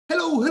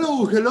Hello,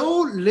 hello,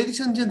 hello, ladies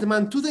and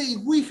gentlemen. Today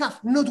we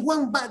have not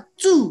one but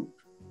two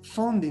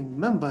founding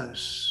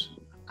members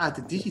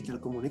at Digital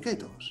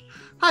Communicators.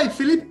 Hi,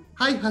 Philip.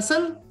 Hi,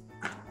 Hazel.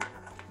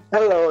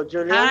 Hello,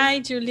 Julian. Hi,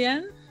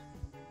 Julian.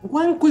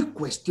 One quick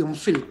question,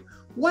 Philip.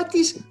 What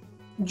is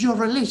your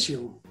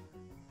relation?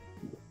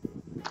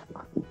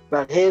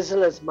 Well,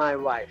 Hazel is my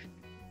wife.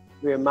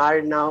 We're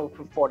married now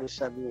for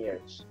 47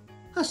 years.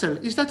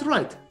 Hazel, is that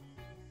right?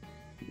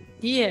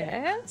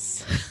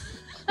 Yes.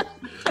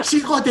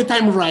 She got the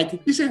time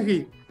right, isn't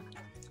he?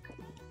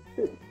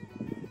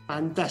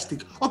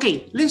 Fantastic.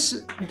 Okay,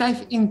 let's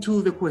dive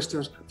into the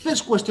questions.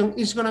 First question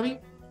is going to be,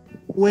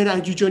 where are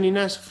you joining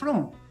us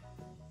from?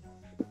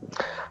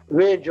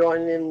 We're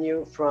joining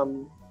you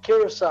from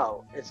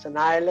Curacao. It's an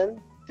island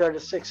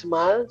 36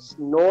 miles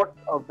north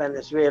of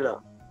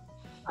Venezuela.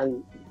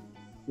 And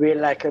we're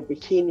like a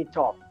bikini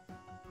top.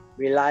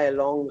 We lie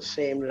along the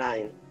same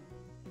line.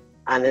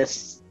 And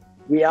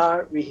we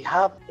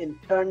have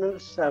internal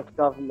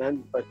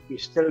self-government, but we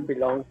still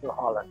belong to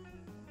Holland.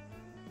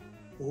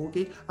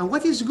 Okay, and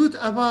what is good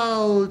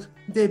about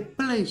the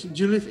place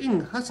you live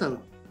in,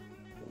 Hazel?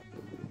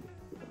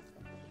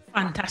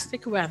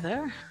 Fantastic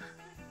weather.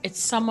 It's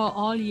summer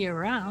all year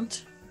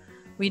round.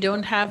 We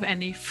don't have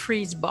any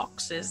freeze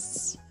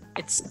boxes.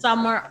 It's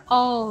summer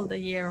all the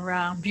year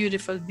round.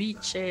 Beautiful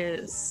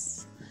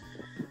beaches.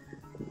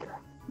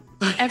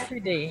 Every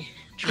day,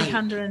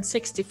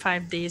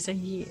 365 days a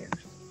year.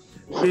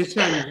 The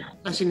same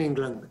as in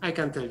England, I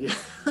can tell you.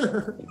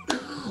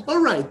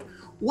 All right.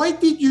 Why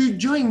did you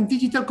join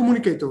Digital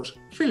Communicators,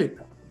 Philip?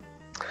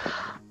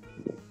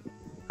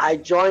 I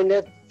joined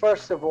it,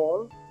 first of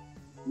all,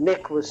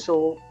 Nick was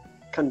so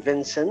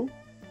convincing.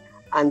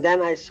 And then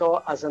I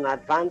saw as an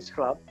advanced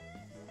club,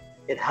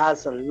 it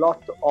has a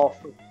lot to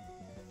offer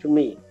to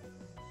me,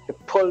 to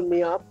pull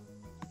me up,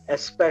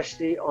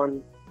 especially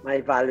on my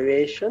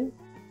evaluation.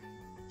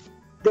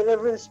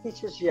 Delivering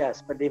speeches,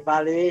 yes, but the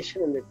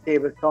evaluation and the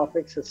table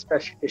topics,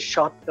 especially the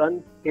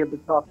shotgun table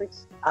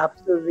topics,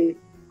 absolutely,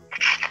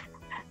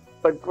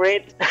 but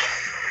great.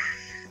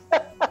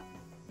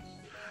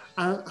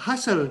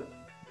 Hazel,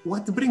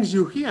 what brings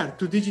you here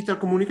to Digital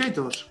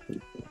Communicators?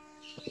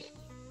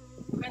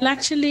 Well,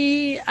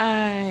 actually,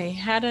 I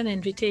had an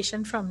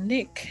invitation from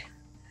Nick.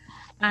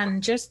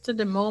 And just at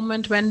the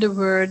moment when the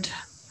word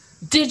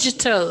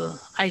digital,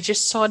 I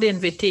just saw the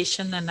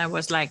invitation and I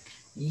was like,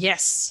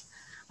 yes,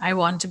 I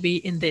want to be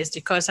in this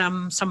because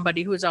I'm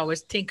somebody who's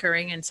always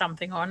tinkering in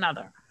something or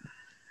another.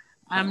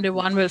 I'm the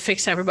one who will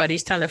fix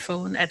everybody's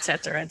telephone,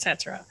 etc.,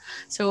 etc.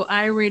 So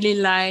I really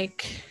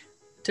like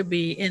to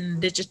be in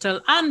digital,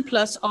 and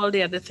plus all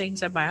the other things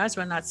that my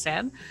husband had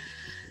said.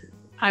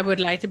 I would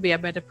like to be a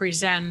better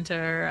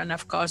presenter and,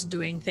 of course,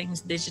 doing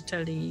things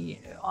digitally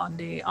on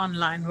the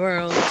online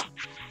world.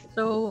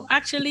 So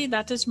actually,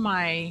 that is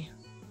my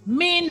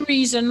main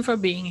reason for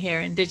being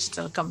here in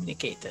Digital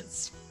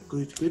Communicators.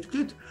 Good, good,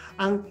 good.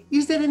 And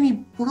is there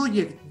any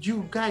project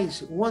you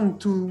guys want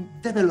to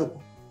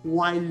develop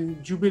while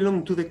you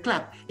belong to the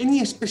club?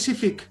 Any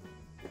specific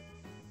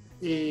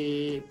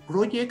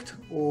project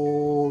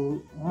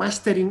or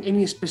mastering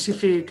any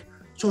specific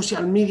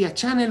social media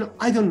channel?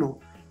 I don't know.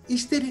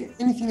 Is there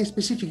anything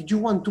specific you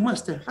want to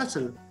master,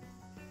 Hazel?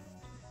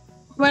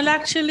 Well,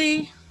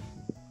 actually,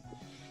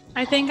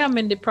 I think I'm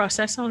in the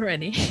process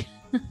already.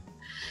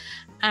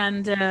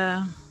 And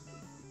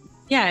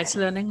yeah, it's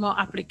learning more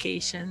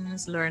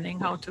applications, learning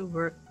how to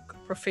work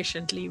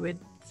proficiently with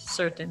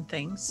certain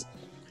things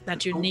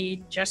that you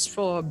need just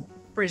for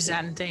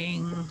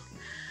presenting.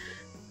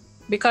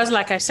 Because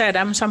like I said,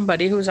 I'm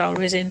somebody who's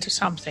always into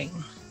something.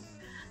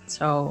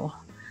 So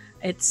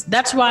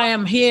that's why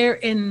I'm here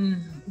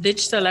in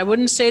digital. I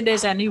wouldn't say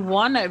there's any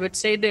one. I would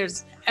say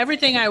there's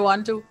everything I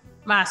want to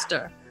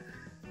master.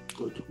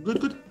 Good,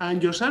 good, good.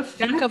 And yourself?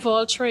 Jack of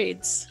all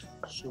trades.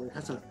 Sorry,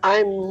 Hazel.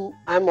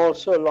 I'm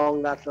also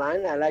along that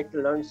line. I like to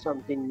learn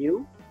something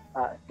new.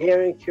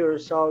 Here in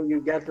Curacao,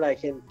 you get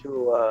like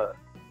into,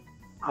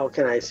 how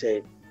can I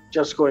say,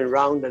 just going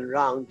round and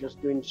round, just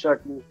doing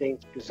certain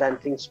things,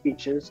 presenting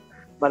speeches.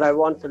 But I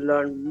want to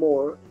learn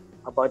more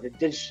about the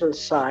digital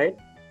side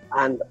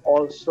and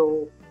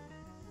also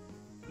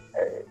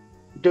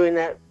doing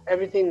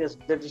everything that's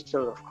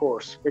digital, of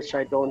course, which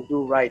I don't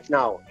do right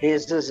now.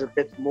 Hazel is a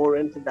bit more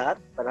into that,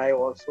 but I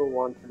also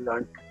want to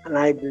learn. And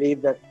I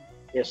believe that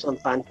there's some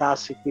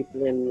fantastic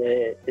people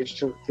in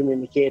digital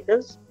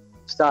communicators,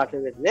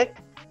 starting with Nick,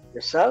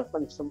 yourself,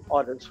 and some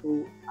others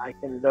who I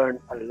can learn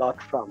a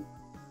lot from.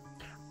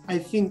 I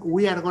think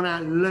we are going to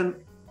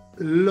learn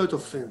a lot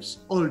of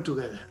things all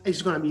together.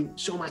 It's going to be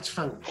so much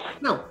fun.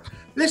 Now,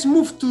 let's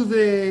move to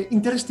the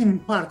interesting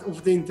part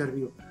of the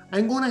interview.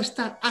 I'm going to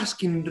start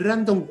asking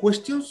random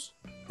questions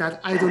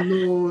that I don't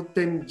know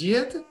them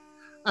yet.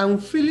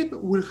 And Philip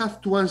will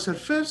have to answer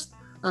first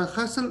and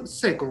Hazel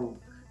second.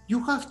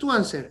 You have to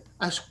answer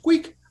as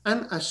quick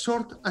and as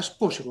short as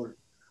possible.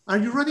 Are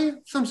you ready?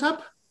 Thumbs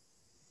up?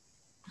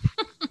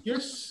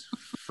 Yes?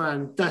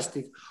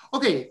 Fantastic.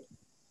 Okay.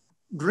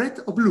 Red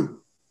or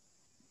blue?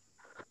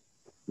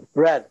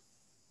 Red.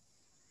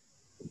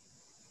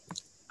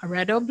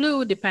 Red or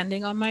blue,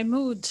 depending on my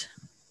mood.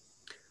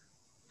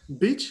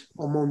 Beach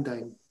or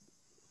mountain?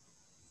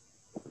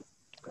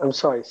 I'm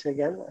sorry, say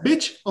again.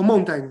 Beach or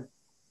mountain?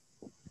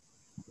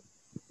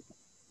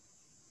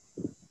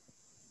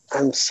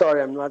 I'm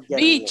sorry, I'm not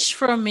getting Beach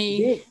for me.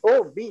 Beach.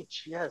 Oh,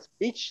 beach. Yes,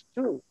 beach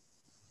too.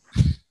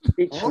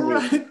 Beach All for me.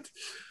 right.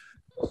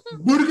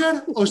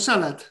 Burger or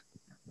salad?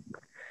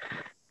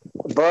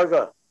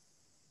 Burger.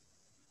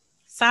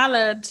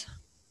 Salad.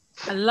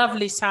 A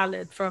lovely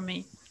salad for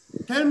me.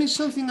 Tell me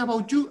something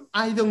about you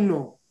I don't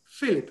know.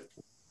 Philip.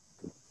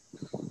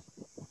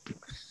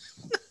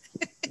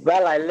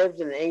 Well, I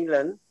lived in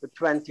England for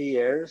 20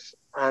 years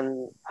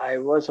and I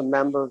was a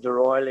member of the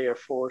Royal Air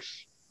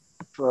Force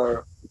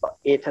for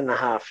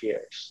 8.5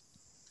 years.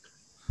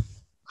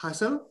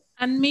 Hazel?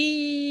 And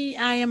me,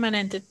 I am an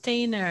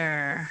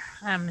entertainer.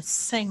 I'm a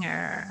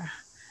singer.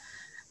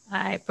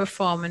 I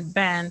perform in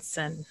bands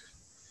and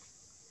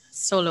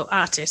solo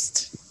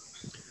artist.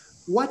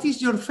 What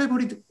is your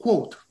favorite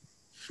quote?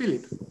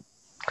 Philip.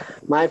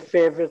 My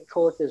favorite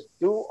quote is,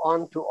 do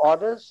unto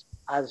others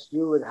as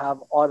you would have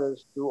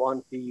others do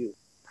unto you.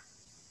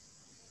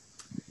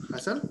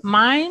 Hazel?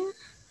 Mine,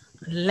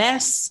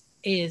 less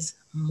is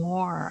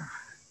more.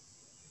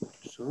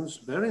 Sounds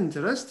very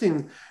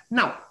interesting.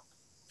 Now,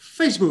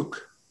 Facebook,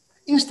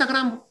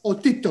 Instagram or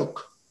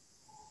TikTok?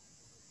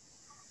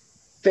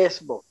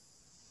 Facebook.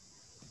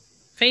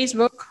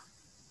 Facebook.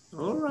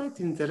 All right,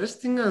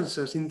 interesting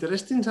answers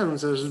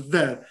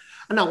there.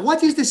 And now,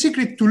 what is the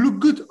secret to look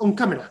good on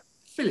camera?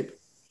 Philip.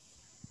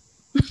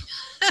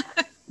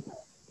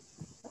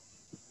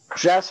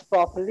 Dress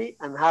properly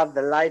and have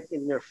the light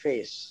in your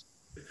face.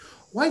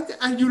 Why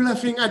are you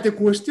laughing at the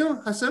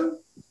question, Hazel?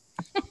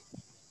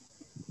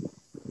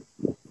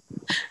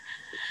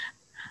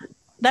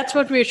 That's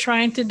what we're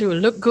trying to do.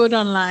 Look good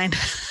online.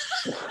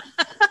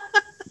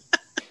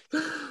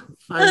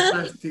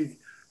 Fantastic.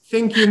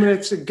 Thank you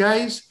much,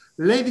 guys.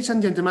 Ladies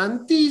and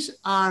gentlemen, these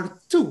are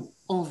two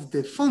of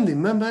the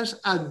founding members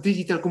at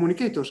Digital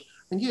Communicators.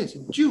 And yes,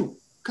 you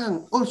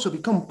can also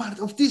become part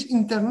of this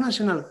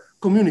international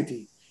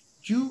community.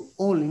 You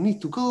only need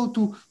to go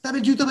to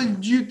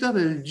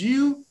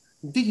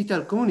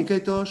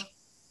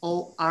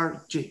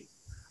www.digitalcommunicators.org.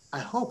 I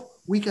hope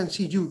we can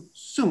see you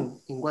soon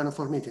in one of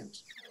our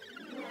meetings.